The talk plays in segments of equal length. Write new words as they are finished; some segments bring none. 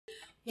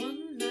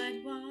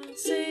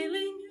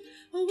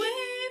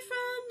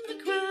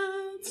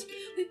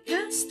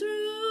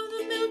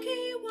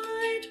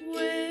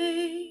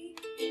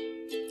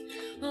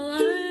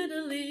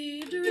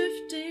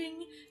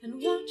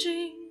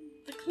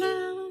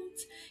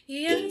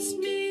He asked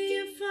me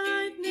if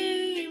I'd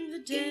name the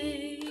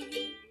day.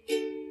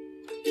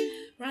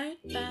 Right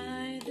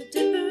by the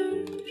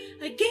dipper,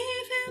 I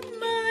gave him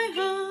my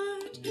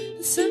heart.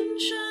 The sun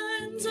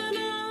shines on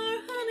our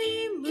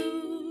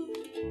honeymoon.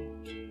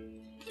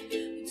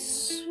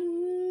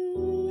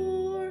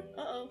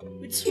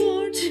 We'd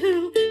swore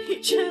to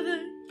each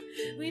other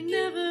we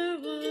never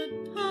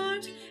would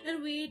part,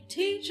 and we'd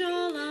teach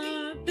all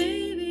our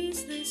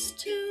babies this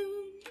tune.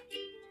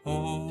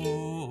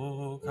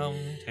 Oh, come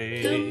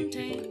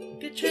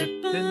take a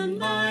trip on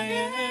my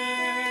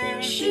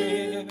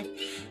airship.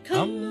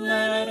 Come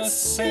let us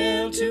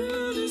sail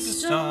to the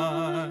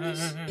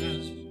stars.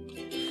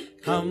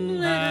 Come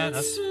let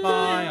us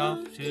fly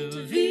off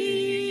to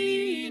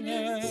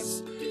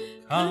Venus.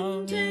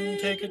 Come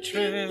take a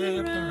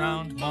trip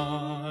around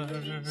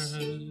Mars.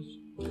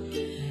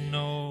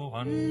 No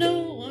one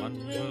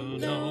will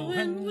know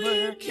when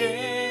we're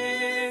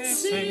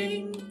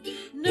kissing.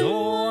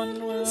 No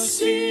one will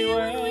see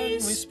when we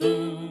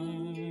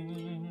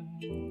spoon.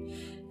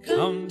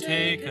 Come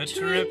take a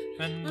trip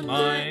in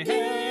my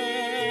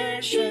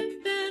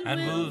airship,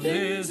 and we'll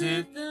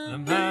visit the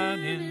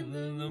man in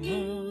the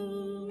moon.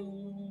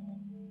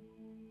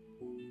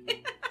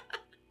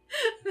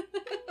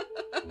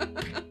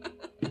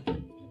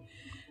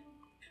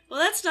 Well,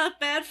 that's not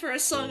bad for a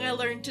song I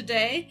learned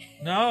today.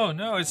 No,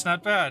 it's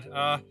not bad.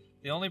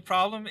 The only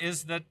problem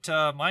is that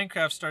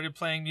Minecraft started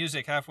playing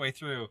music halfway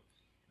through.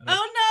 And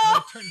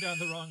I turned down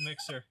the wrong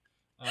mixer.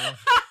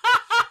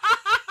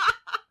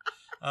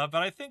 But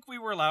I think we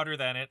were louder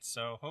than it,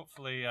 so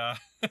hopefully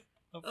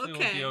we'll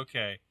be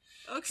okay.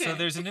 Okay. So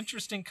there's an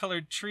interesting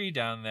colored tree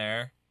down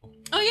there.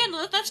 Oh yeah,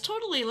 no, that's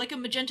totally like a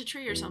magenta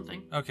tree or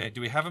something. Okay, do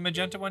we have a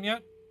magenta one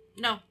yet?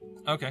 No.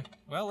 Okay,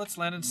 well, let's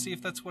land and see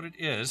if that's what it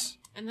is.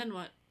 And then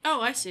what?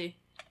 Oh, I see.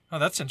 Oh,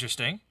 that's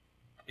interesting.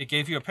 It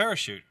gave you a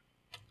parachute.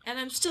 And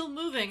I'm still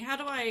moving. How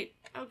do I...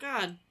 Oh,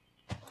 God.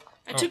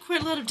 I took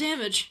quite a lot of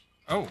damage.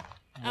 Oh.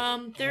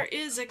 There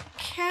is a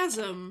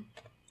chasm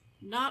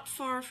not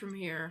far from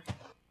here.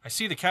 I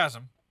see the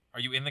chasm. Are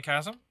you in the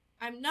chasm?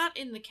 I'm not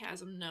in the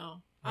chasm,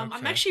 no. Okay.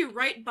 I'm actually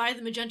right by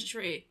the magenta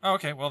tree. Oh,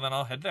 okay, well, then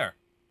I'll head there.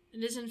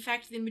 It is, in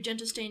fact, the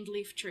magenta-stained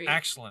leaf tree.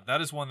 Excellent. That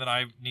is one that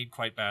I need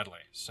quite badly.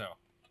 So,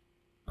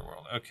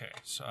 okay,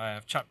 so I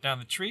have chopped down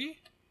the tree,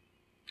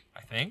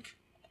 I think.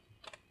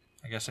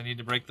 I guess I need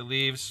to break the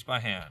leaves by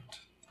hand.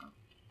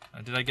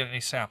 Did I get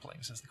any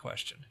saplings is the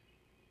question.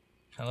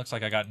 Kind of looks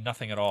like I got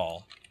nothing at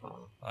all.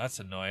 Well, that's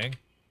annoying.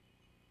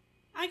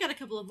 I got a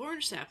couple of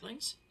orange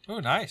saplings. Oh,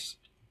 nice.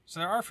 So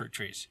there are fruit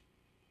trees.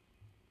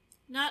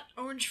 Not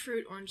orange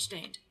fruit, orange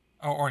stained.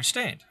 Oh, orange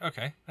stained.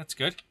 Okay, that's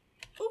good.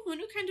 Oh, a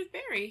new kind of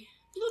berry.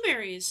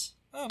 Blueberries.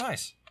 Oh,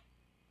 nice.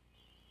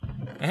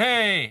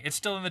 Hey, it's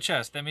still in the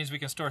chest. That means we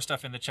can store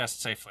stuff in the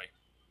chest safely.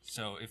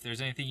 So if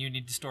there's anything you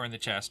need to store in the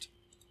chest,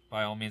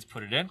 by all means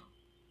put it in.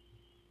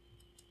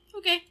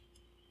 Okay.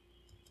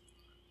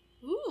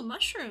 Ooh,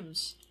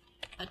 mushrooms.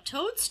 A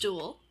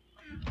toadstool.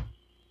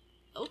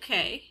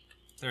 Okay.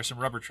 There are some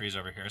rubber trees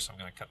over here, so I'm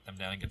going to cut them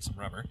down and get some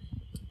rubber.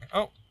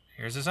 Oh,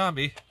 here's a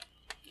zombie.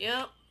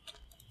 Yep.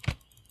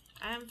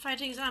 I'm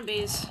fighting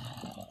zombies.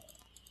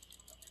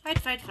 Fight,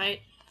 fight,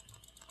 fight.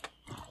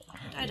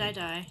 Die, die,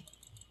 die.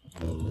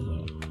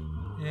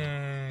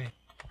 Yay.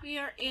 We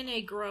are in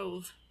a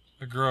grove.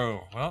 A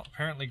grove. Well,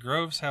 apparently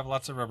groves have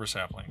lots of rubber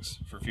saplings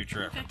for future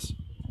reference.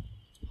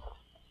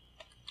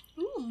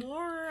 Ooh,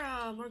 more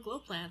glow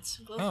plants.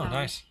 Glow Oh, flowers.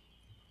 nice.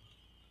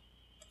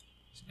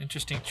 It's an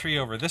interesting tree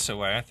over this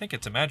way. I think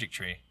it's a magic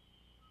tree.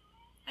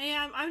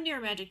 I'm near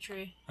a magic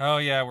tree. Oh,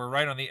 yeah, we're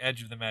right on the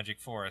edge of the magic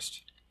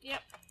forest.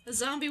 Yep. A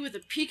zombie with a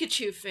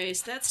Pikachu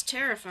face. That's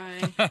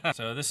terrifying.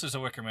 So this is a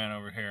wicker man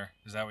over here.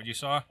 Is that what you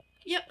saw?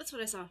 Yep, that's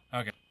what I saw.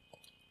 Okay.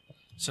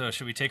 So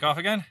should we take off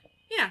again?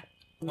 Yeah.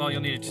 Well,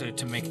 you'll need it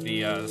to make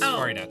the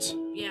safari nets.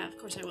 Yeah, of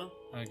course I will.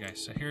 Okay,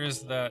 so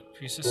here's that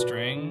piece of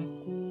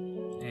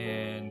string,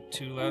 and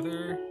 2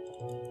 leather,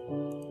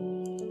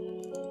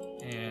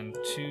 and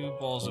 2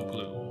 balls of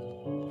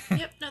glue.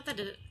 Yep, no, that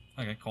did it.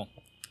 Okay, cool.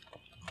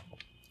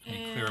 Let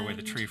me clear away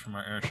the tree from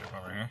our airship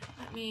over here.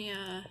 Let me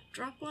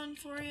drop one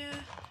for you.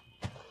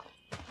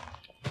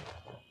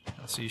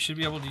 So you should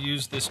be able to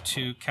use this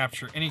to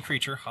capture any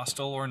creature,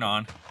 hostile or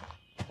non.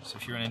 So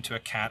if you run into a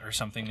cat or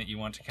something that you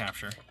want to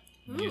capture,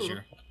 use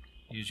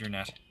your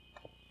net.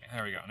 Okay,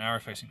 there we go. Now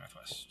we're facing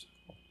northwest.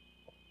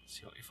 Let's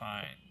see what we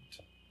find.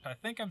 I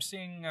think I'm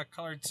seeing a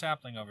colored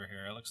sapling over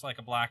here. It looks like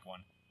a black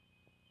one.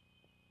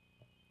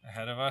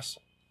 Ahead of us.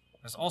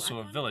 There's also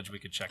a village we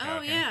could check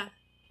out here. Oh, yeah.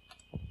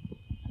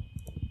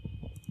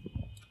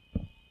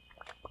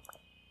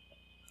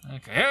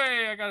 Okay,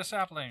 hey, I got a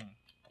sapling.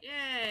 Yay.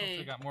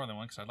 Hopefully I got more than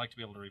one, because I'd like to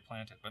be able to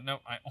replant it. But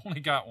no, I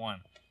only got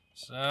one.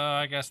 So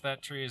I guess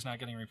that tree is not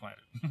getting replanted.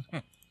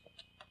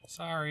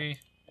 Sorry.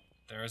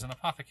 There is an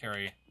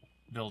apothecary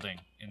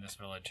building in this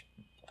village,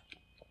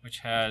 which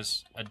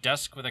has a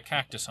desk with a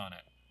cactus on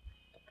it.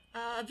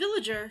 A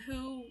villager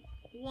who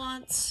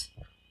wants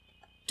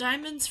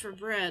diamonds for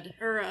bread,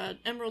 or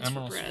emeralds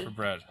for bread. Emeralds for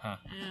bread, huh?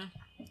 Yeah.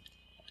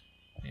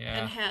 Yeah.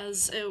 And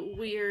has a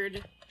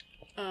weird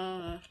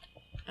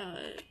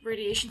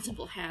radiation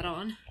symbol hat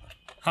on.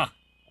 Huh.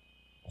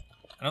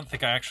 I don't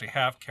think I actually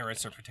have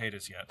carrots or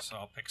potatoes yet, so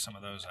I'll pick some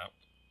of those up.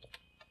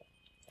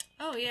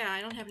 Oh yeah,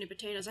 I don't have any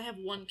potatoes. I have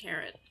 1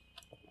 carrot.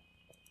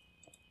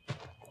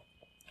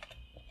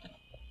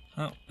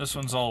 Oh, this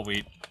one's all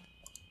wheat.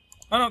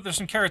 Oh no, there's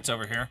some carrots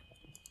over here.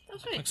 Oh,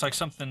 sweet. Looks like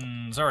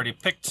something's already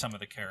picked some of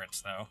the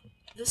carrots, though.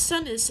 The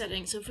sun is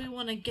setting, so if we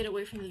want to get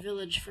away from the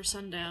village for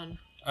sundown...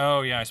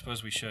 Oh yeah, I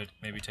suppose we should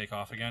maybe take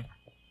off again.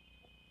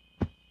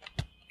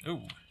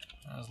 Ooh,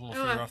 that was a little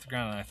further off the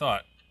ground than I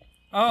thought.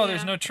 Oh, yeah.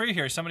 There's no tree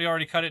here. Somebody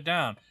already cut it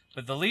down.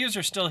 But the leaves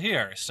are still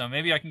here, so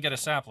maybe I can get a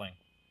sapling.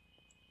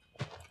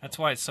 That's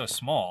why it's so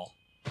small.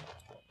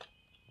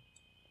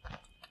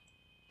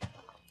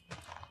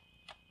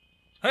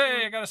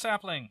 Hey, I got a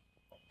sapling!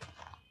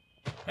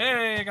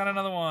 Hey, I got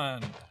another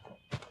one!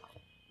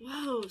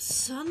 Whoa,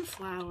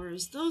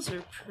 sunflowers. Those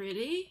are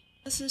pretty.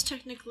 This is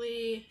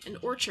technically an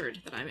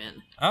orchard that I'm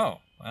in.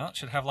 Oh, well, it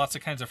should have lots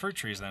of kinds of fruit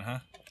trees then, huh?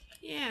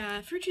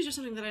 Yeah, fruit trees are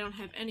something that I don't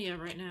have any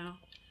of right now.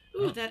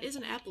 Ooh, that is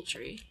an apple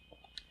tree.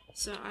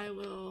 So I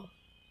will...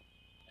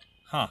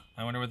 Huh,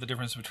 I wonder what the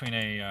difference between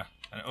an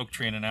oak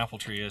tree and an apple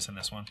tree is in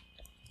this one.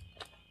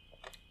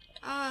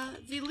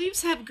 The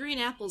leaves have green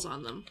apples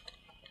on them.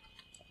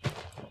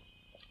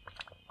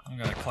 I'm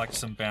gonna collect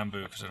some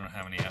bamboo because I don't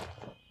have any yet.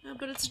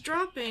 But it's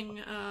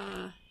dropping,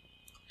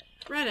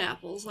 red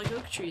apples like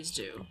oak trees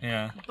do.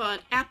 Yeah.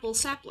 But apple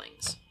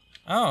saplings.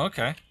 Oh,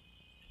 okay.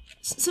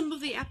 Some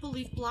of the apple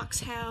leaf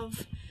blocks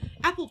have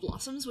apple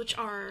blossoms, which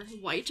are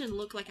white and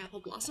look like apple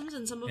blossoms,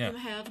 and some of them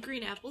have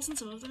green apples, and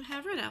some of them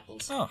have red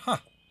apples. Oh, huh.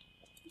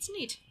 It's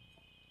neat.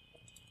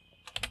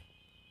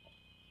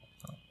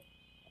 Oh.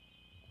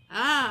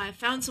 Ah, I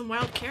found some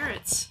wild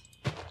carrots.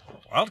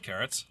 Wild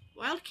carrots?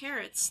 Wild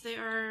carrots. They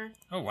are...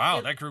 Oh,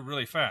 wow, that grew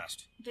really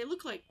fast. They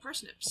look like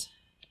parsnips.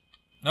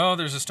 No,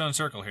 there's a stone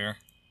circle here.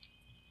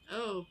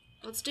 Oh,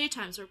 well, it's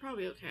daytime, so we're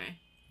probably okay.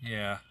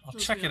 Yeah, I'll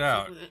check it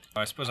out.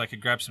 I suppose I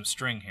could grab some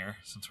string here,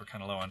 since we're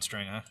kind of low on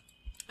string, huh?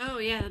 Oh,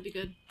 yeah, that'd be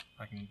good.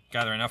 If I can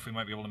gather enough, we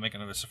might be able to make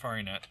another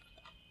safari net.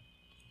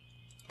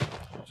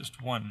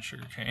 Just 1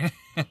 sugarcane.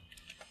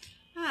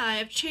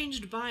 I've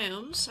changed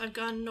biomes. I've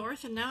gone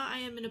north, and now I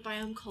am in a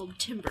biome called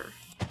timber.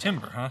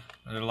 Timber, huh?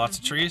 Are there lots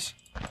of trees?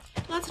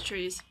 Lots of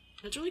trees.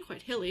 It's really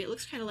quite hilly. It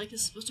looks kind of like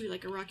this is supposed to be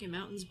like a Rocky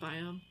Mountains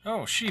biome.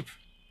 Oh, sheep.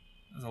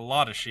 There's a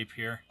lot of sheep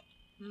here.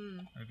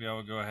 Maybe I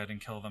will go ahead and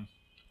kill them.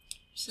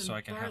 So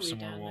I can have some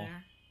more wool.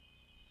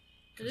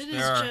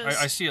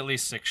 I see at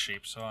least 6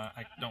 sheep, so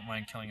I don't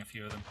mind killing a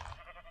few of them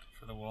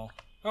for the wool.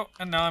 Oh,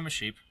 and now I'm a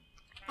sheep.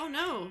 Oh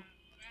no.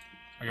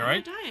 Are you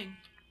alright? I'm dying.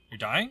 You're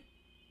dying?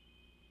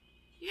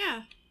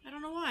 Yeah, I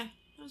don't know why.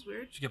 That was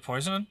weird. Did you get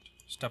poisoned?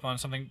 Step on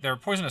something? There are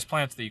poisonous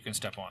plants that you can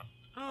step on.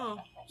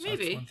 Oh, so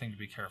maybe. That's one thing to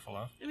be careful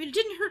of. I mean, it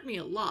didn't hurt me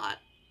a lot.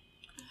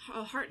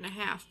 A heart and a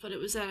half, but it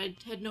was that I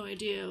had no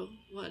idea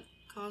what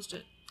caused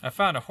it. I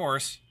found a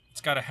horse.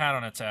 It's got a hat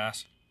on its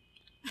ass.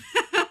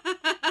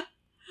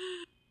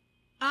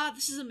 Ah,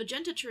 this is a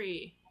magenta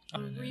tree.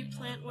 I'll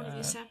replant one of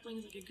these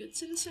saplings like a good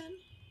citizen.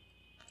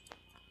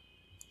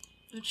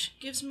 Which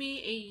gives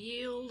me a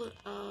yield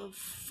of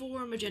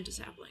 4 magenta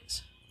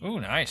saplings. Ooh,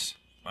 nice.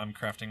 I'm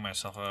crafting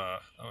myself a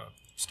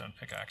stone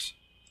pickaxe.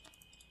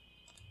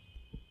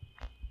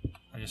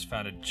 I just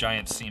found a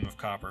giant seam of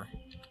copper.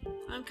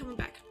 I'm coming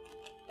back.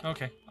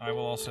 Okay, I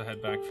will also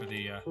head back for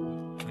the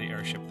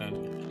airship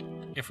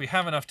then. If we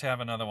have enough to have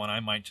another one, I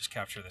might just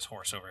capture this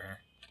horse over here.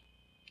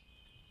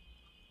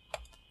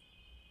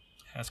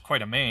 That's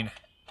quite a mane.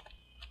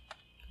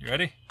 You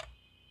ready?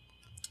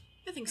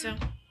 I think so.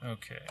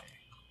 Okay.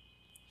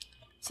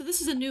 So this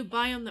is a new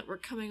biome that we're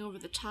coming over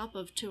the top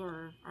of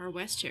to our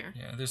west here.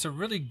 Yeah, there's a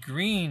really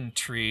green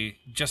tree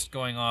just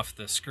going off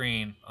the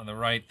screen on the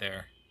right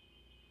there.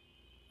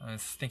 I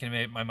was thinking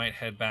maybe I might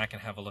head back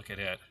and have a look at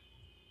it.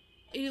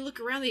 You look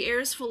around, the air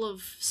is full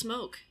of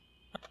smoke.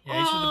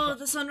 Yeah, oh,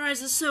 the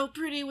sunrise is so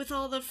pretty with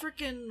all the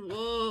frickin'...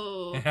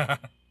 Whoa. Yeah,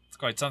 it's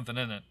quite something,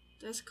 isn't it?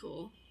 That's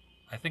cool.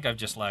 I think I've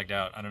just lagged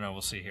out. I don't know,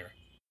 we'll see here.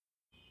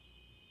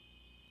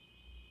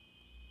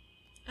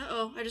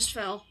 Uh-oh, I just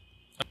fell.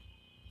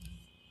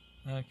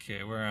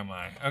 Okay, where am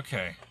I?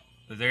 Okay,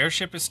 the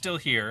airship is still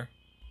here.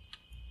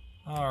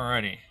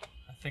 Alrighty,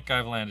 I think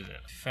I've landed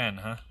it. Fen,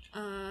 huh?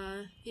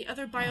 The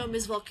other biome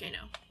is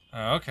volcano.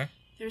 Oh, okay.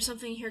 There's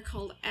something here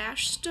called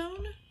ash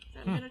stone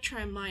that I'm gonna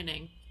try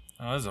mining.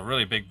 Oh, this is a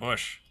really big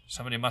bush.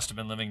 Somebody must have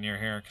been living near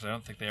here, because I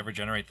don't think they ever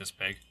generate this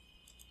big.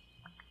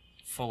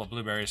 Full of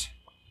blueberries.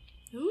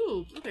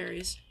 Ooh,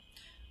 blueberries.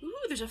 Ooh,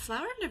 there's a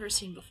flower I've never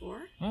seen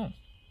before. Oh,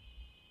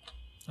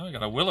 we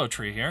got a willow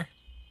tree here.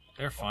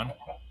 They're fun.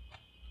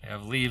 They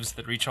have leaves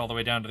that reach all the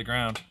way down to the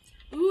ground.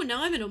 Ooh,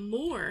 now I'm in a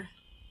moor.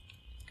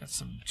 Got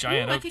some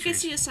giant oak trees. I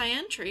see a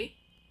cyan tree.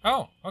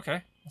 Oh,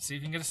 okay. Let's see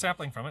if you can get a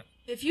sapling from it.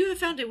 If you have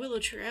found a willow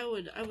tree, I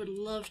would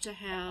love to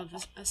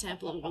have a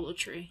sample of a willow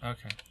tree.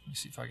 Okay. Let me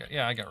see if I got...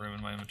 Yeah, I got room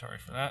in my inventory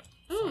for that.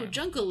 Ooh,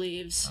 jungle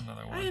leaves.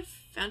 Another one. I have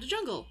found a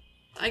jungle.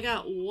 I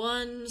got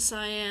 1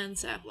 cyan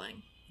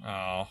sapling.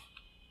 Oh.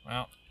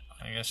 Well,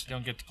 I guess you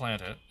don't get to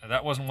plant it.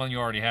 That wasn't one you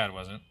already had,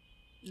 was it?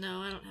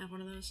 No, I don't have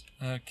one of those.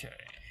 Okay,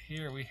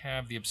 here we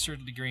have the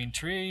absurdly green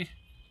tree,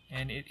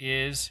 and it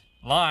is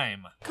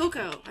lime.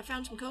 Cocoa. I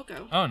found some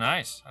cocoa. Oh,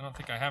 nice. I don't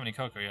think I have any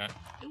cocoa yet.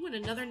 Ooh, and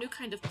another new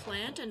kind of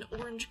plant, an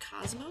orange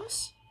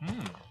cosmos.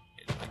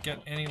 Did I get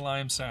any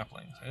lime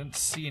saplings? I didn't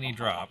see any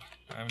drop.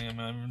 Do I have any in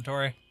my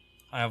inventory?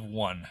 I have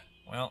one.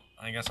 Well,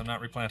 I guess I'm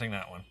not replanting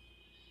that one.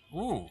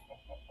 Ooh,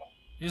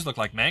 these look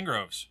like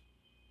mangroves.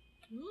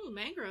 Ooh,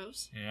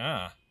 mangroves.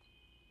 Yeah.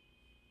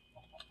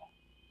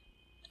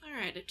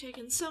 Alright, I've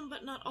taken some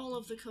but not all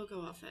of the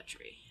cocoa off that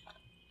tree.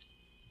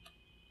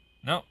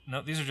 No,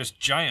 these are just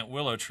giant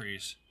willow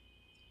trees.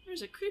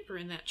 There's a creeper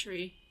in that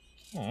tree.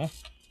 Oh.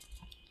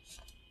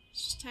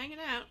 It's just hanging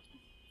out.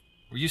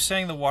 Were you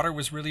saying the water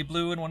was really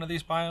blue in one of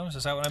these biomes?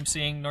 Is that what I'm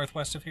seeing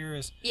northwest of here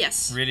is?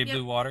 Yes. Really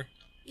blue water?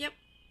 Yep.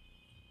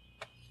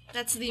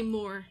 That's the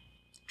more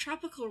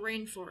tropical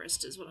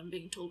rainforest is what I'm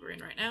being told we're in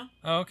right now.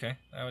 Oh, okay.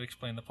 That would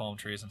explain the palm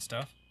trees and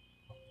stuff.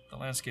 The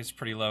landscape's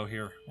pretty low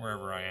here,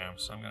 wherever I am,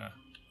 so I'm gonna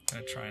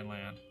try and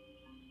land.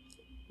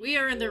 We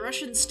are in the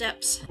Russian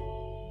steppes.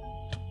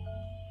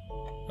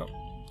 Oh,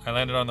 I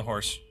landed on the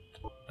horse.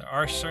 There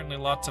are certainly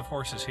lots of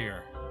horses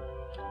here.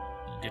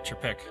 You get your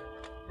pick.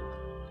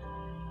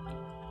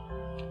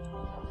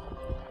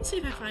 Let's see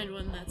if I find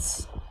one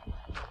that's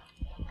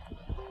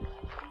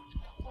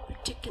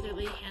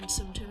particularly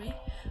handsome to me.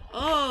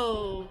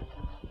 Oh!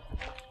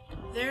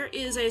 There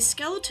is a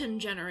skeleton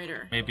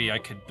generator. Maybe I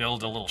could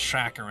build a little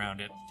shack around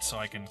it so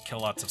I can kill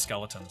lots of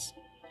skeletons.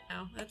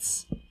 No,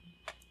 that's...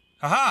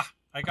 Haha!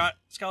 I got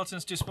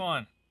skeletons to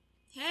spawn.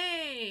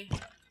 Hey!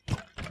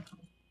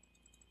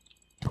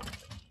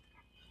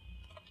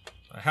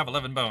 I have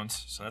 11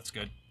 bones, so that's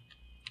good.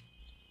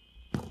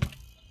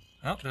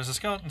 Oh, there's a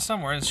skeleton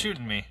somewhere and it's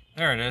shooting me.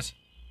 There it is.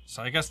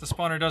 So I guess the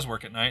spawner does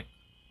work at night.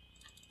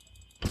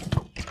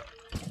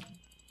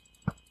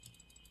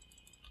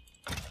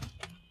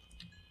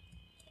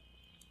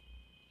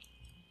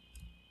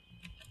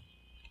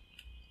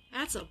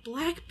 That's a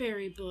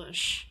blackberry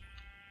bush.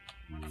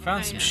 I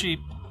found some sheep.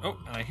 Oh,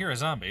 and I hear a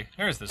zombie.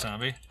 There's the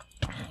zombie.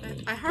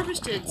 I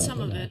harvested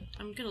some of it.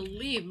 I'm gonna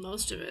leave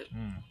most of it.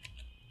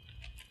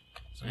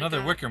 There's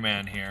another wicker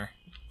man here.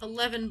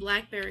 11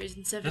 blackberries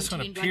and 17 This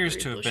one appears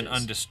to have bushes. been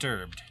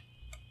undisturbed.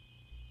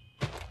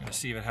 I'm gonna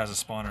see if it has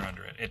a spawner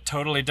under it. It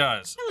totally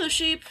does. Hello,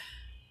 sheep.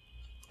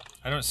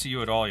 I don't see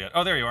you at all yet.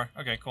 Oh, there you are.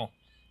 Okay, cool.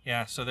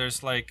 Yeah, so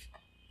there's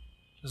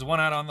one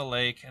out on the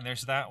lake, and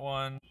there's that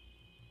one.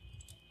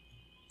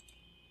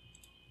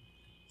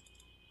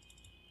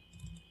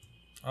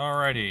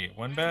 Alrighty,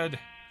 1 bed,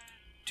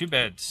 2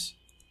 beds.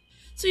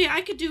 So yeah,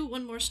 I could do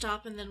one more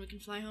stop and then we can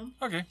fly home.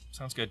 Okay,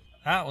 sounds good.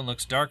 That one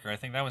looks darker. I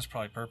think that one's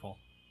probably purple.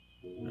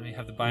 Then we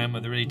have the biome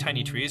of the really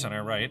tiny trees on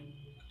our right.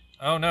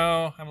 Oh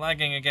no, I'm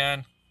lagging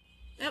again.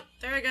 Yep,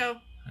 there I go.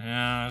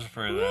 Yeah, I was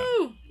afraid of that.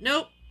 Woo!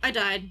 Nope, I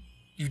died.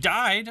 You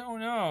died? Oh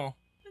no.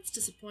 That's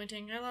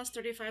disappointing. I lost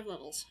 35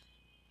 levels.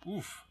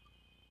 Oof.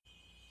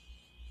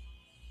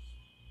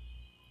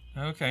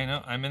 Okay,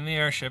 no, I'm in the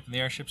airship, and the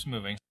airship's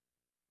moving.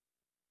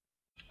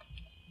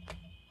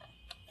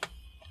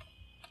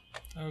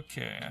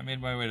 Okay, I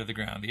made my way to the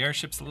ground. The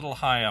airship's a little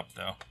high up,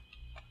 though.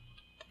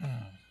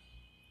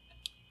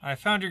 I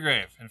found your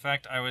grave. In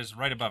fact, I was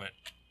right above it.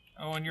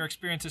 Oh, and your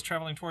experience is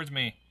traveling towards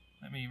me.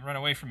 Let me run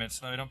away from it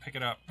so that I don't pick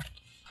it up.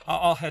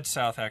 I'll head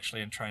south,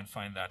 actually, and try and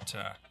find that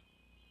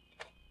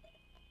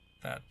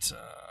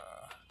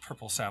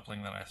purple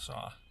sapling that I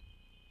saw.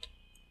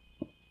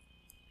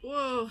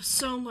 Whoa,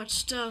 so much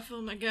stuff.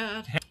 Oh my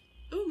god.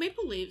 Ooh,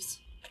 maple leaves.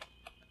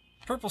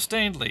 Purple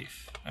stained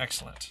leaf.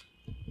 Excellent.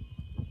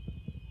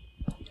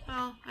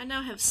 Well, I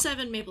now have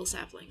 7 maple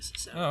saplings,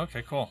 so... Oh,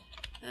 okay, cool.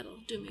 That'll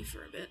do me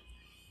for a bit.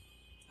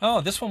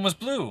 Oh, this one was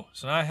blue,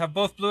 so now I have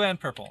both blue and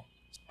purple.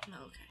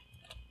 Oh, okay.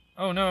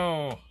 Oh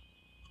no!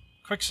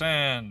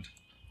 Quicksand!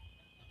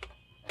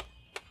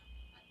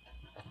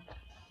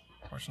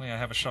 Fortunately, I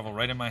have a shovel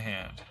right in my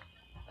hand.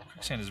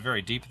 Quicksand is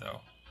very deep,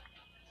 though.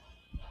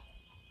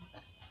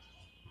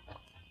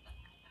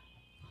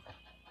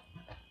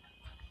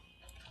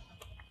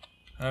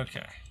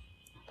 Okay.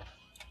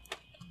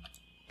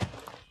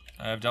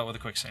 I've dealt with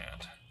the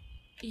quicksand.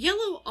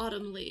 Yellow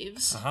autumn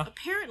leaves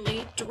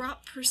apparently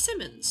drop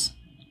persimmons.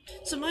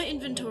 So my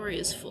inventory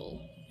is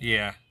full.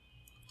 Yeah.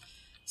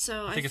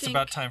 So I think it's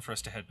about time for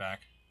us to head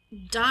back.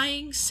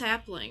 Dying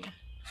sapling.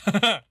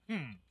 That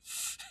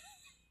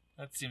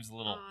seems a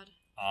little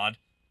odd.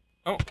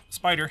 Oh,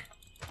 spider.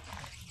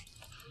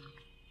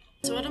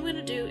 So what I'm going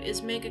to do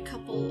is make a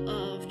couple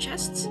of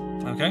chests.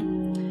 Okay.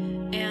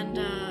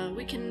 And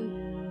we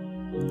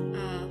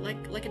can,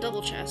 like a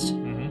double chest.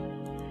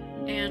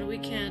 And we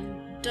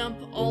can dump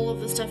all of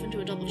the stuff into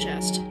a double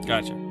chest.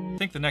 Gotcha. I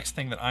think the next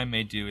thing that I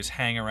may do is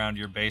hang around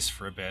your base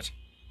for a bit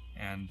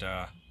and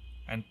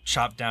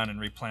chop down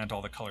and replant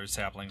all the colored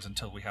saplings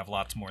until we have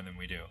lots more than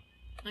we do.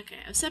 Okay,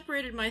 I've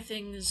separated my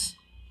things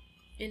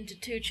into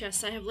 2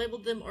 chests. I have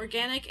labeled them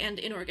organic and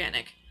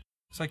inorganic.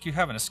 It's like you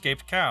have an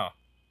escaped cow.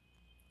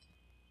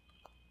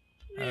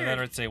 Weird. Either that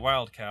or it's a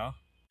wild cow.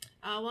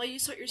 While you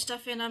sort your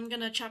stuff in, I'm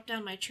gonna chop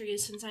down my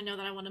trees since I know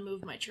that I want to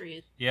move my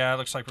trees. Yeah, it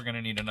looks like we're going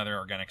to need another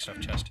organic stuff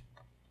chest.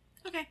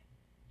 Okay.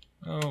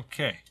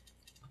 Okay.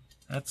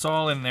 That's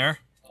all in there.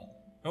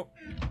 Oh,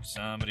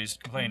 somebody's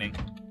complaining.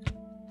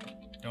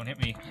 Don't hit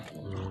me.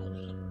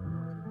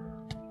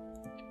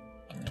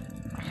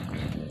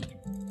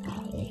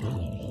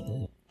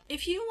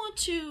 If you want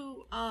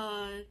to,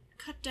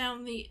 cut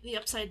down the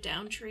upside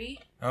down tree...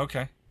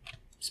 Okay.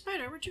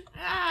 Spider, where'd you...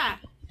 Ah!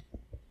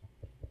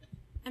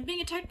 I'm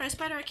being attacked by a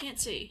spider I can't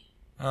see.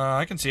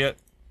 I can see it.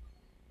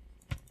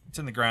 It's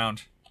in the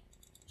ground.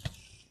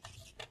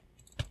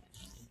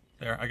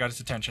 There, I got its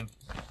attention.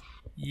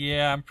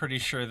 Yeah, I'm pretty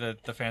sure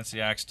that the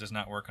fancy axe does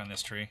not work on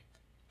this tree.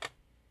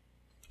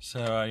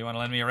 So, you want to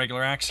lend me a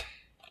regular axe?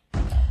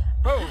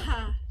 Whoa! What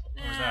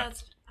was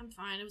that? I'm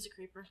fine, it was a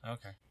creeper.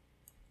 Okay.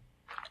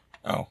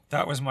 Oh,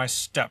 that was my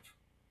step.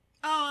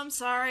 Oh, I'm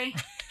sorry.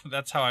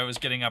 That's how I was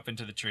getting up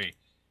into the tree.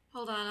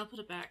 Hold on, I'll put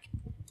it back.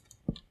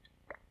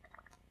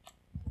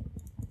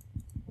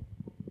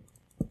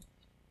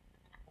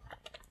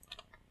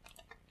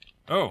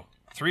 Oh,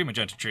 3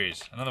 magenta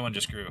trees. Another one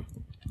just grew.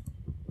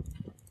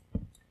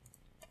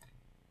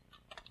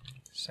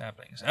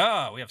 Saplings.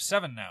 Ah, we have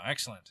 7 now.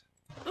 Excellent.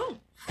 Ooh.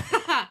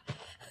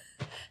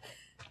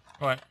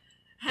 What?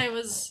 I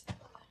was,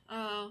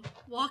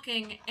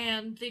 walking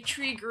and the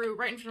tree grew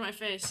right in front of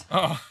my face.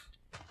 Oh.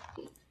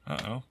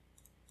 Uh-oh.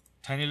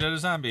 Tiny little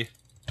zombie.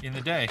 In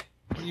the day.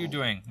 What are you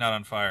doing? Not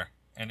on fire.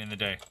 And in the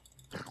day.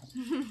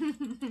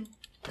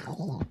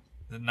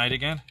 The night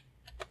again?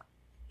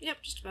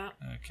 Yep, just about.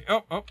 Okay.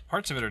 Oh,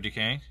 parts of it are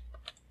decaying.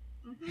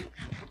 Mm-hmm.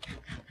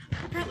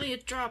 Apparently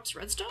it drops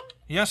redstone?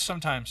 Yes,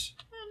 sometimes.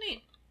 Oh,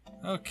 neat.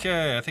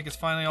 Okay, I think it's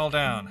finally all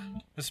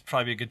down. This would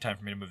probably be a good time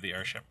for me to move the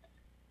airship.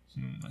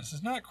 This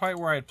is not quite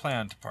where I'd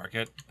planned to park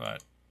it,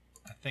 but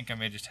I think I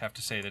may just have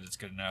to say that it's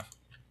good enough.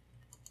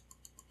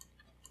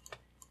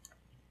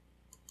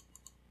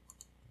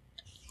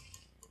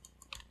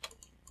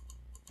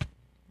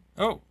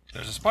 Oh,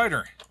 there's a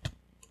spider.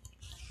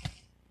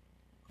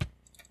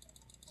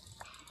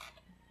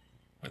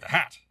 With a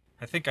hat.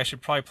 I think I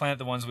should probably plant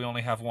the ones we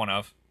only have 1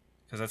 of,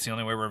 because that's the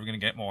only way we're ever going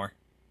to get more.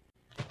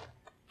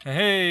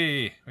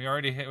 Hey, we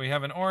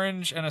have an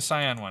orange and a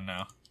cyan one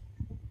now.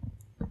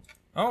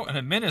 Oh, and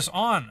a mint is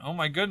on. Oh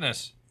my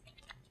goodness.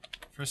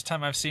 First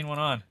time I've seen one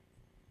on.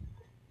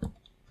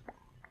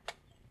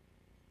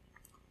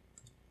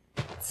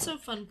 It's so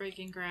fun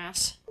breaking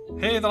grass.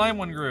 Hey, the lime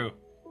one grew.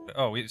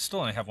 Oh, we still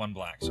only have 1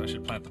 black, so I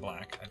should plant the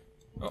black.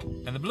 Oh,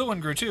 and the blue one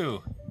grew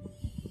too.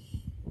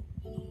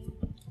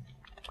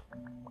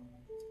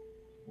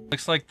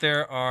 Looks like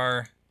there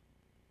are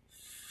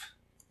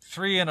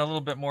 3 and a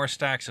little bit more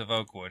stacks of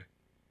oak wood.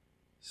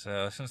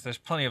 So, since there's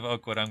plenty of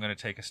oak wood, I'm going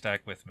to take a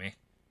stack with me.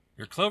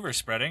 Your clover's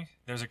spreading.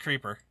 There's a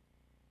creeper.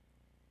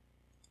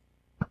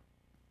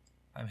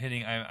 I'm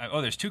hitting...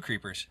 oh, there's 2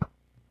 creepers.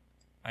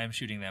 I am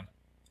shooting them.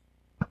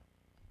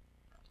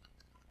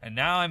 And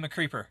now I'm a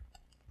creeper.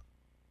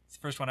 It's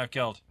the first one I've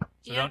killed.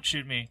 So don't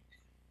shoot me.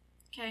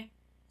 Okay.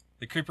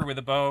 The creeper with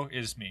a bow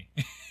is me.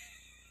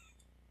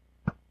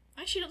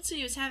 I actually don't see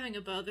you as having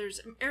a bow.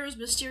 There's arrows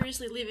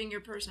mysteriously leaving your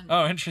person.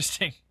 Oh,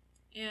 interesting.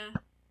 Yeah.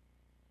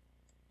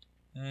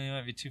 You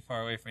might be too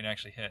far away for me to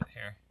actually hit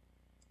here.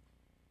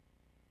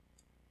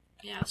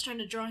 Yeah, I was trying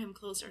to draw him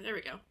closer. There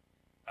we go.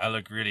 I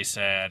look really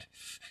sad.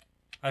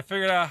 I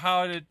figured out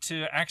how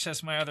to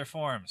access my other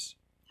forms.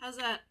 How's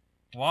that?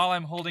 While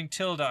I'm holding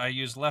tilde, I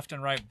use left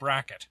and right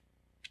bracket.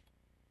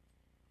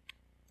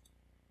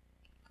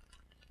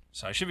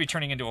 So I should be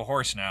turning into a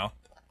horse now.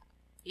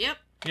 Yep.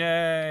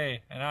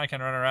 Yay! And now I can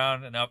run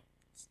around and up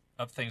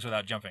things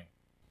without jumping.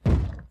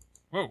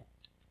 Whoa.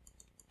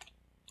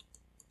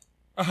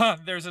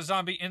 There's a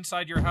zombie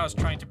inside your house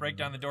trying to break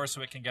down the door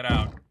so it can get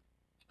out.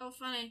 Oh,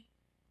 funny.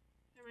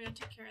 There we go,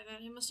 take care of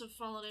that. He must have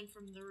fallen in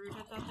from the roof.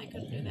 I thought they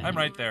couldn't do that. I'm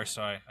right there,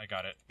 so I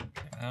got it.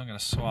 Now I'm going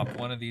to swap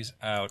one of these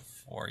out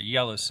for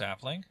yellow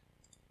sapling.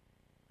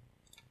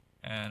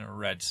 And a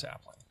red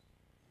sapling.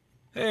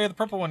 Hey, the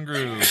purple one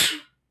grew.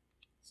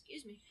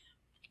 Excuse me.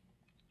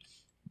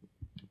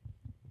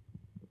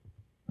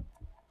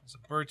 There's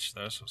a birch,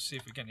 though, so we'll see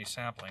if we get any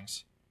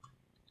saplings.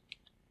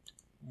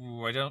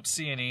 Ooh, I don't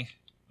see any.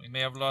 We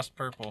may have lost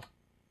purple.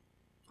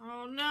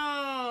 Oh,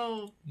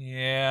 no.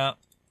 Yeah.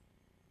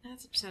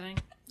 That's upsetting.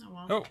 Oh,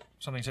 well. Oh,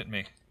 something's hitting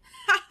me.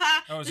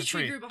 Oh, it's a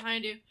tree. The tree grew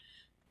behind you.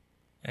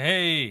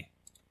 Hey.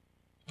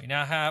 We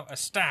now have a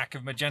stack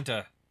of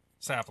magenta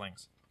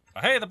saplings.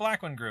 Oh, hey, the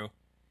black one grew.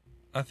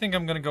 I think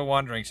I'm going to go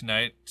wandering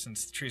tonight,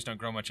 since the trees don't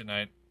grow much at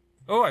night.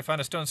 Oh, I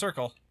found a stone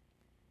circle.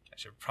 I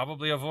should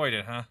probably avoid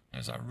it, huh?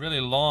 There's a really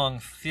long,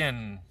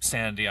 thin,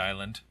 sandy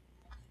island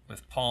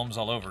with palms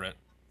all over it.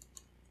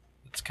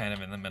 It's kind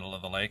of in the middle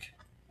of the lake.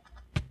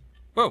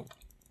 Whoa!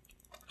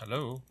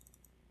 Hello?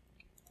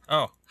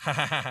 Oh, ha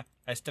ha ha!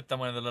 I stepped on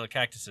one of the little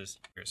cactuses.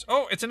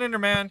 Oh, it's an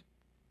Enderman!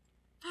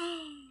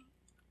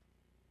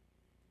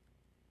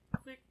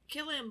 Quick,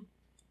 kill him!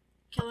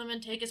 Kill him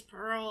and take his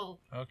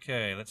pearl.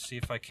 Okay, let's see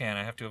if I can.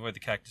 I have to avoid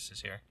the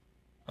cactuses here.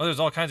 Oh, there's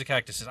all kinds of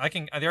cactuses.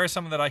 There are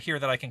some that I hear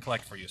that I can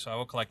collect for you, so I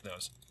will collect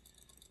those.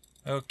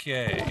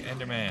 Okay,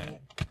 Enderman.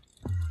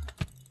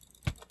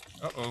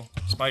 Uh-oh,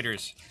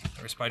 spiders.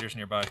 There are spiders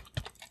nearby.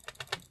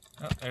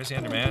 Oh, there's the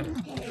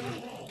Enderman.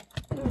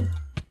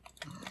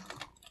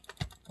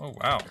 Oh,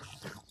 wow.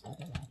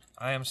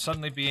 I am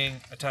suddenly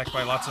being attacked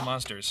by lots of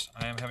monsters.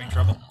 I am having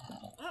trouble.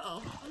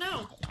 Uh-oh. Oh,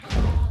 no.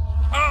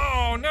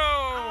 Oh, no!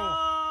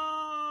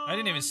 Oh, I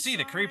didn't even see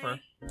the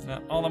creeper.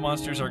 No, all the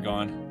monsters are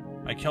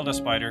gone. I killed a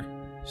spider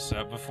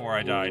before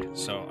I died,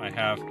 so I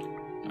have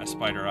a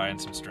spider eye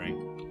and some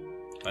string.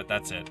 But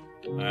that's it.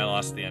 I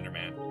lost the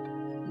Enderman.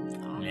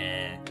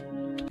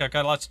 Nah. I've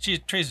got lots of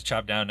trees to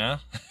chop down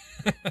now.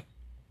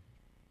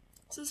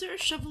 So is there a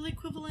shovel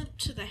equivalent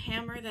to the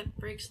hammer that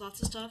breaks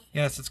lots of stuff?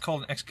 Yes, it's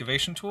called an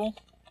excavation tool.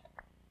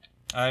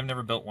 I've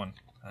never built one.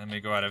 I may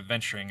go out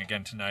adventuring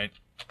again tonight,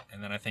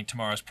 and then I think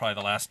tomorrow's probably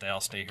the last day I'll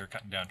stay here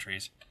cutting down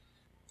trees.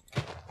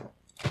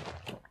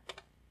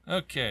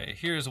 Okay,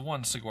 here's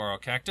one saguaro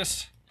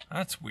cactus.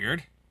 That's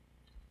weird.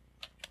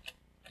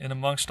 In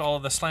amongst all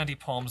of the slanty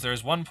palms,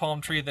 there's one palm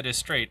tree that is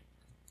straight.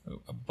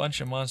 Oh, a bunch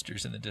of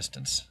monsters in the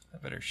distance. I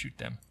better shoot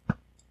them.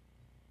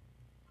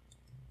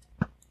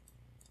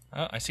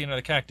 Oh, I see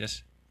another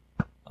cactus.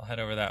 I'll head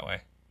over that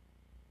way.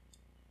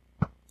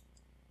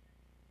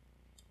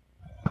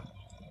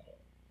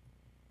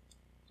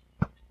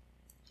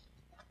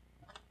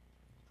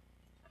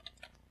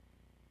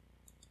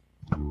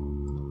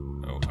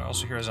 Oh, I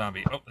also hear a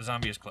zombie. Oh, the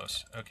zombie is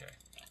close. Okay.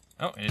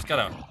 Oh, and he's got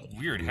a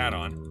weird hat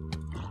on.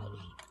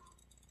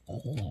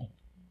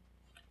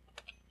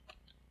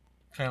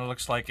 Kind of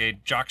looks like a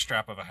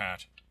jockstrap of a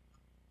hat.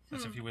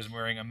 As if he was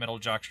wearing a metal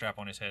jockstrap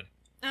on his head.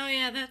 Oh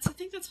yeah, I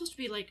think that's supposed to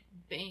be like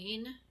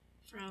Bane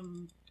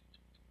from...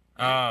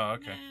 Oh,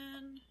 okay.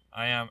 Man.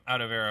 I am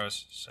out of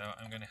arrows, so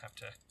I'm going to have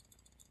to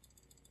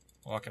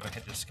walk up and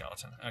hit this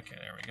skeleton. Okay,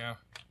 there we go.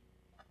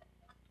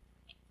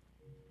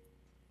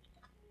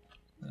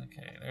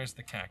 Okay, there's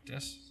the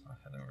cactus. I'll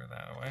head over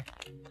that way.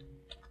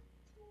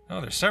 Oh,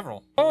 there's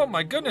several. Oh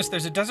my goodness,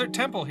 there's a desert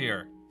temple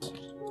here.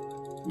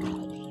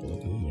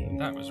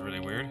 That was really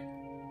weird.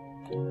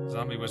 The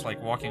zombie was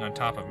like walking on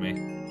top of me.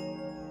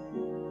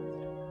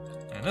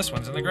 And this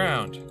one's in the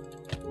ground.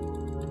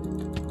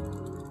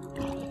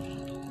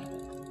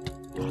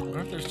 I wonder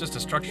if there's just a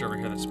structure over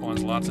here that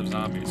spawns lots of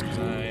zombies, because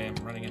I am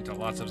running into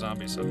lots of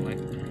zombies suddenly.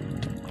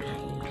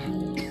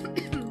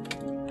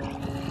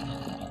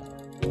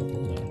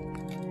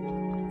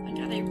 I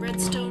got a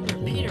redstone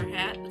repeater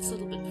hat. That's a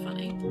little bit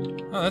funny.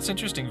 Oh, that's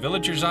interesting.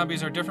 Villager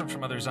zombies are different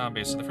from other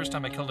zombies. So the first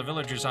time I killed a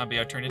villager zombie,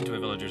 I turned into a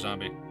villager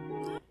zombie.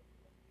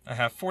 I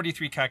have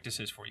 43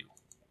 cactuses for you.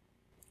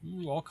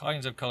 Ooh, all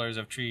kinds of colors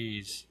of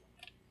trees.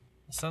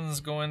 The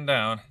sun's going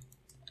down,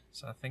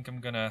 so I think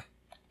I'm gonna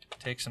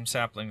take some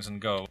saplings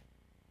and go.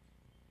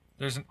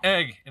 There's an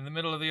egg in the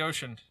middle of the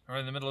ocean, or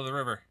in the middle of the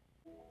river.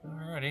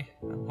 Alrighty,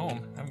 I'm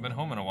home. I haven't been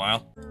home in a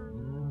while.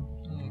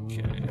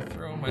 Okay,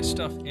 throw my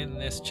stuff in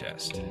this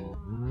chest.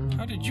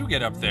 How did you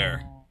get up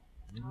there?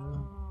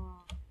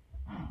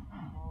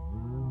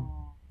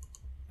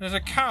 There's a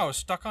cow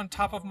stuck on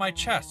top of my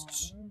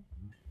chests.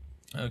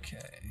 Okay.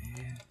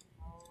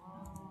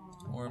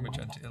 More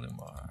magenta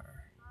illumar.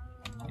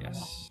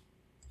 Yes.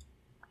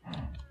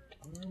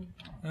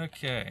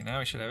 Okay, now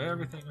we should have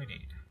everything we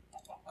need.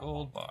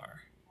 Gold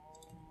bar.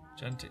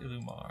 Magenta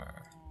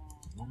illumar.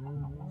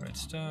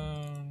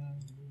 Redstone.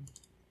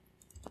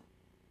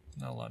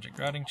 No logic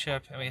routing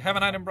chip. And we have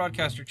an item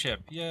broadcaster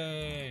chip.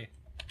 Yay!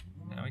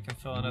 Now we can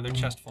fill another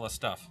chest full of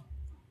stuff.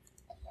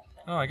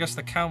 Oh, I guess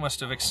the cow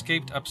must have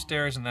escaped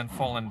upstairs and then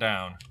fallen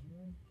down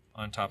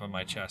on top of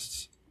my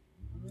chests.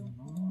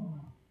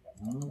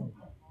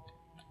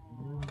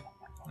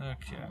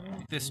 Okay.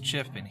 This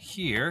chip in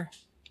here.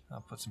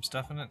 I'll put some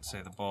stuff in it.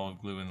 Say the ball of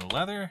glue in the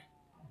leather.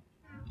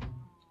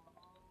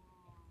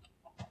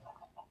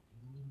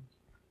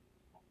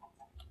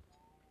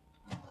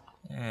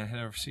 And head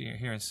over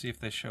here and see if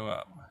they show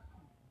up.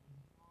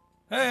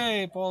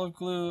 Hey, ball of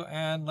glue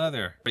and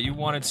leather. But you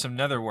wanted some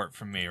nether wart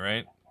from me,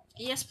 right?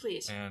 Yes,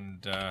 please.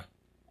 And,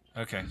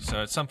 okay,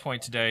 so at some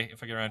point today,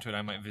 if I get around to it,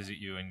 I might visit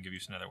you and give you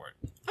some nether wart.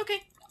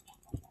 Okay.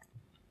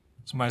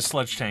 So my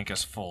sludge tank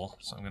is full,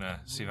 so I'm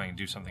gonna see if I can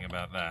do something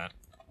about that.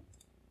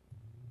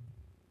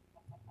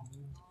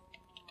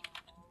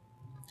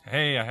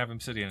 Hey, I have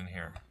obsidian in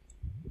here.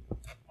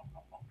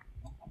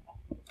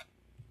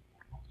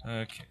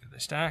 Okay, did they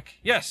stack?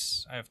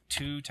 Yes! I have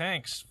 2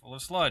 tanks full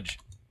of sludge.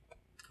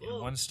 Cool.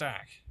 In 1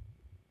 stack.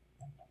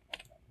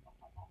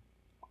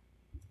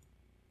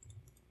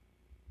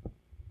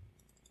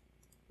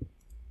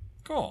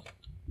 Cool.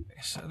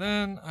 So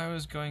then I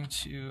was going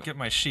to get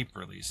my sheep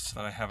released so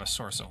that I have a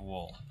source of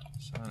wool.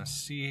 So I'm going to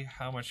see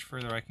how much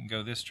further I can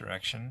go this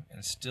direction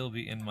and still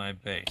be in my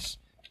base.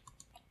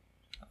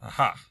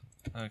 Aha!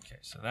 Okay,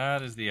 so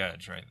that is the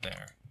edge right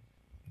there.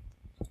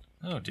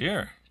 Oh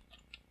dear.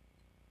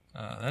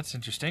 That's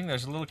interesting.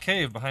 There's a little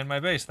cave behind my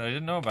base that I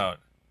didn't know about.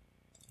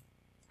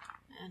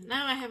 And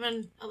now I have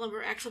a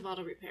lumber axle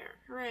bottle repair.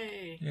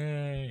 Hooray!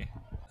 Yay!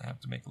 I have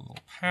to make a little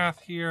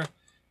path here.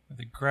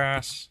 The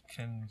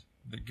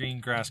green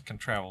grass can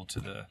travel to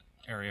the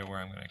area where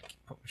I'm going to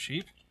put my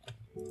sheep.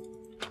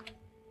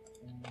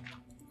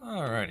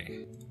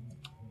 Alrighty.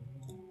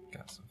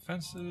 Got some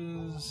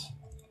fences.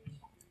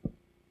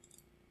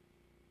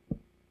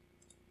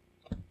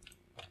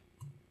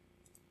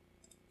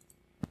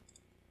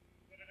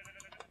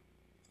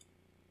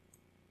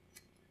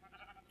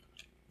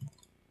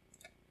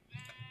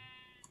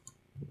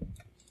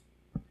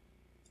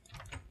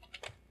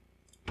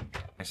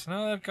 So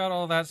now that I've got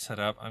all that set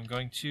up, I'm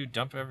going to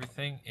dump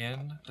everything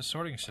in the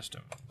sorting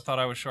system. Thought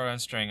I was short on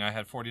string. I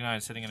had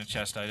 49 sitting in a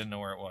chest. I didn't know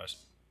where it was.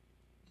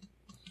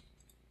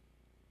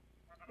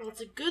 Well,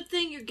 it's a good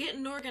thing you're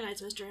getting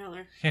organized, Mr.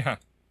 Heller. Yeah.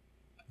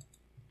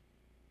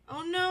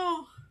 Oh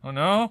no! Oh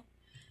no?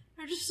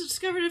 I just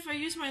discovered if I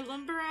use my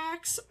lumber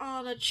axe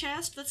on a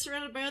chest that's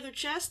surrounded by other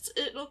chests,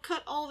 it'll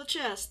cut all the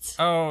chests.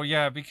 Oh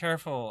yeah, be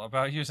careful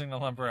about using the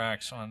lumber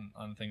axe on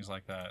things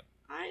like that.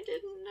 I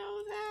didn't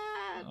know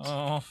that.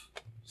 Oh,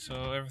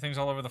 so everything's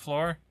all over the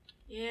floor?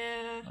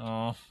 Yeah.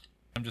 Oh,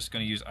 I'm just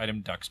going to use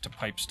item ducts to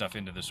pipe stuff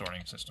into the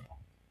sorting system.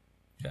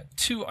 Got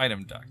 2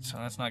 item ducts, so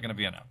that's not going to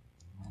be enough.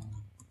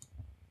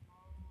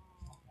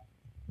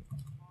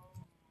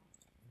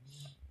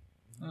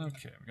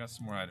 Okay, we got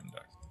some more item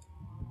ducts.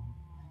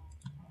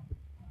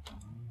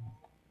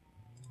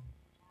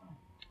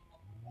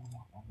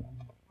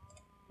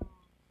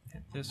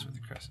 Hit this with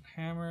the crescent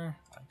hammer,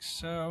 like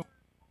so.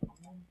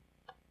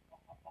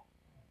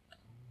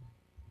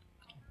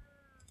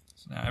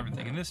 So now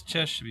everything in this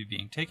chest should be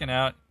being taken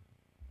out,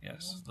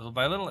 yes, little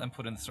by little, and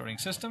put in the sorting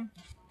system.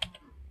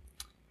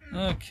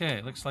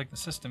 Okay, looks like the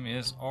system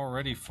is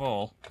already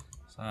full,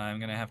 so I'm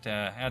going to have to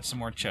add some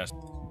more chests.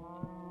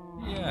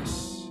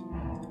 Yes.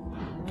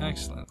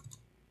 Excellent.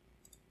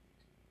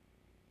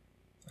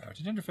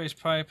 Routed interface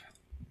pipe.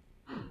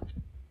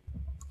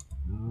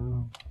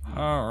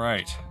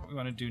 Alright, what we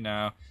want to do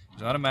now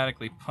is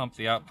automatically pump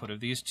the output of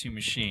these 2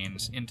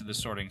 machines into the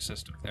sorting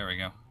system. There we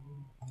go.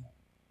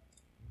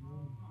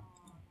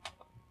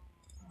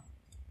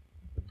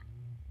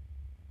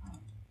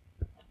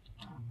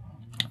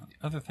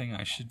 The other thing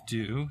I should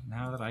do,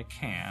 now that I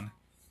can,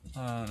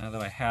 now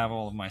that I have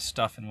all of my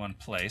stuff in one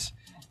place,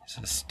 is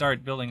to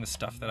start building the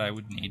stuff that I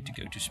would need to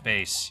go to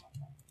space.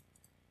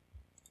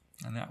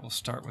 And that will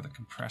start with a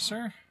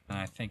compressor. And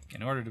I think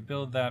in order to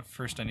build that,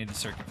 first I need the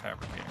circuit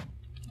fabricator.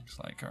 Looks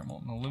like our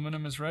molten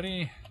aluminum is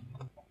ready.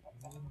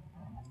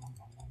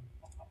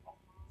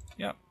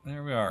 Yep,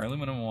 there we are,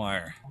 aluminum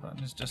wire.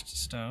 Button is just a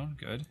stone,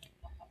 good.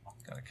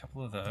 Got a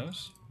couple of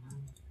those.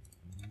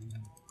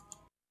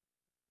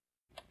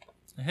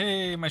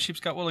 Hey, my sheep's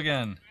got wool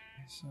again.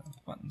 So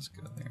buttons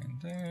go there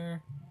and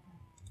there.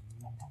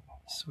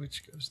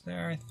 Switch goes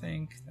there, I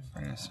think. The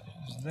furnace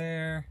goes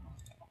there.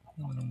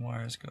 Aluminum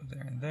wires go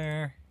there and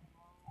there.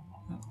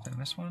 Oh, did I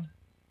miss one?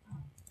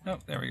 Oh,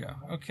 there we go.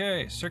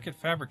 Okay, circuit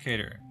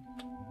fabricator.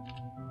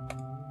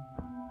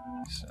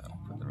 So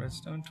put the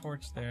redstone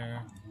torch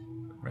there.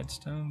 Put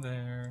redstone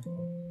there.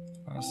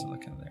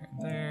 Silicon there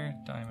and there.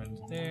 Diamond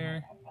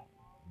there.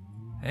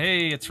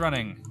 Hey, it's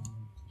running.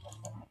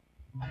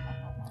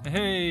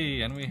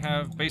 Hey, and we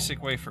have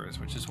basic wafers,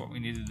 which is what we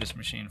needed this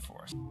machine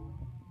for.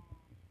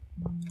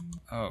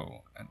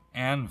 Oh, an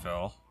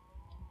anvil.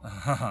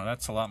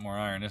 That's a lot more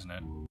iron, isn't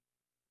it?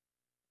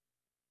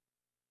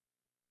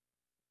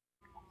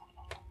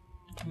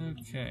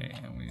 Okay,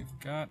 and we've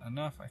got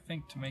enough, I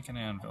think, to make an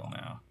anvil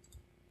now.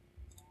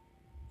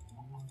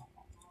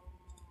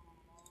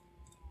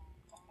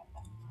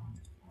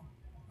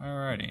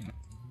 Alrighty.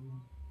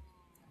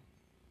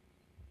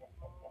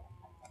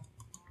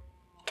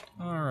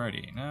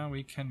 Alrighty, now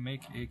we can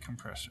make a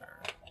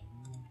compressor.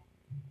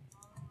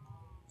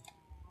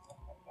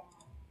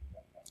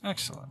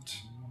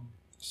 Excellent.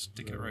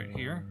 Stick it right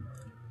here.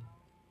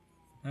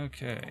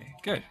 Okay,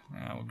 good.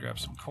 Now we'll grab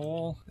some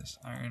coal. This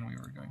iron we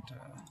were going to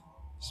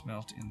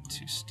smelt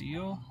into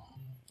steel.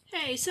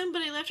 Hey,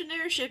 somebody left an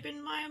airship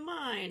in my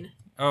mine.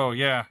 Oh,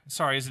 yeah.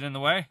 Sorry, is it in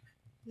the way?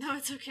 No,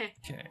 it's okay.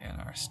 Okay,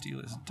 and our steel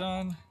is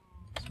done.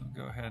 So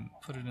we'll go ahead and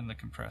put it in the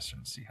compressor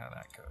and see how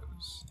that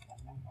goes.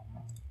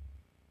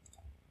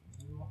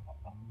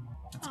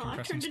 That's Oh, I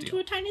compressing turned steel. into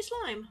a tiny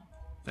slime. Does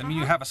that mean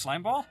you have a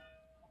slime ball?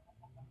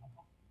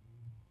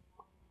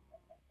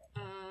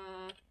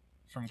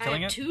 From I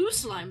killing have it? 2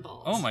 slime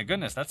balls. Oh my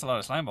goodness, that's a lot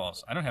of slime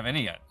balls. I don't have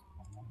any yet.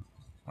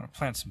 I want to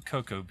plant some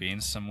cocoa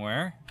beans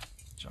somewhere.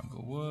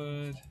 Jungle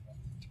wood.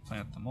 To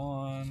plant them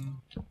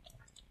on.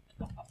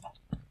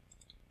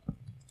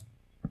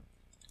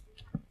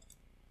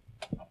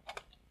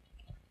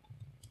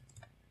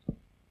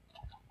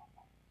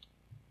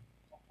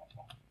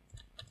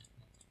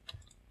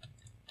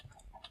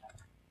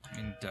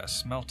 And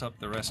smelt up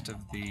the rest of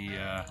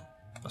the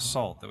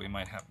basalt that we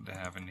might happen to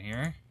have in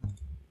here.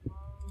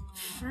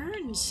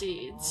 Fern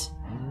seeds.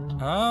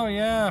 Oh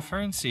yeah,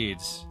 fern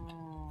seeds.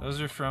 Those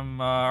are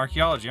from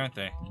archaeology, aren't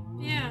they?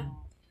 Yeah.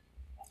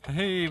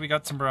 Hey, we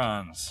got some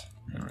bronze.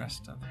 The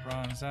rest of the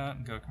bronze out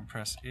and go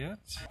compress it.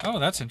 Oh,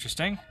 that's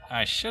interesting.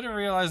 I should have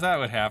realized that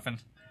would happen.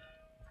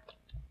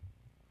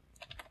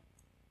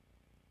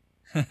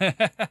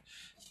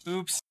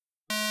 Oops.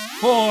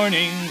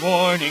 Warning,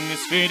 warning,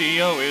 this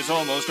video is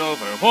almost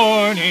over.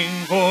 Warning,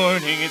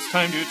 warning, it's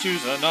time to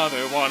choose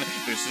another one.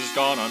 This has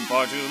gone on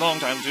far too long,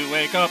 time to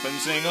wake up and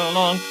sing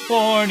along.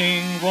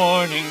 Warning,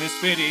 warning, this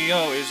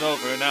video is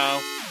over now.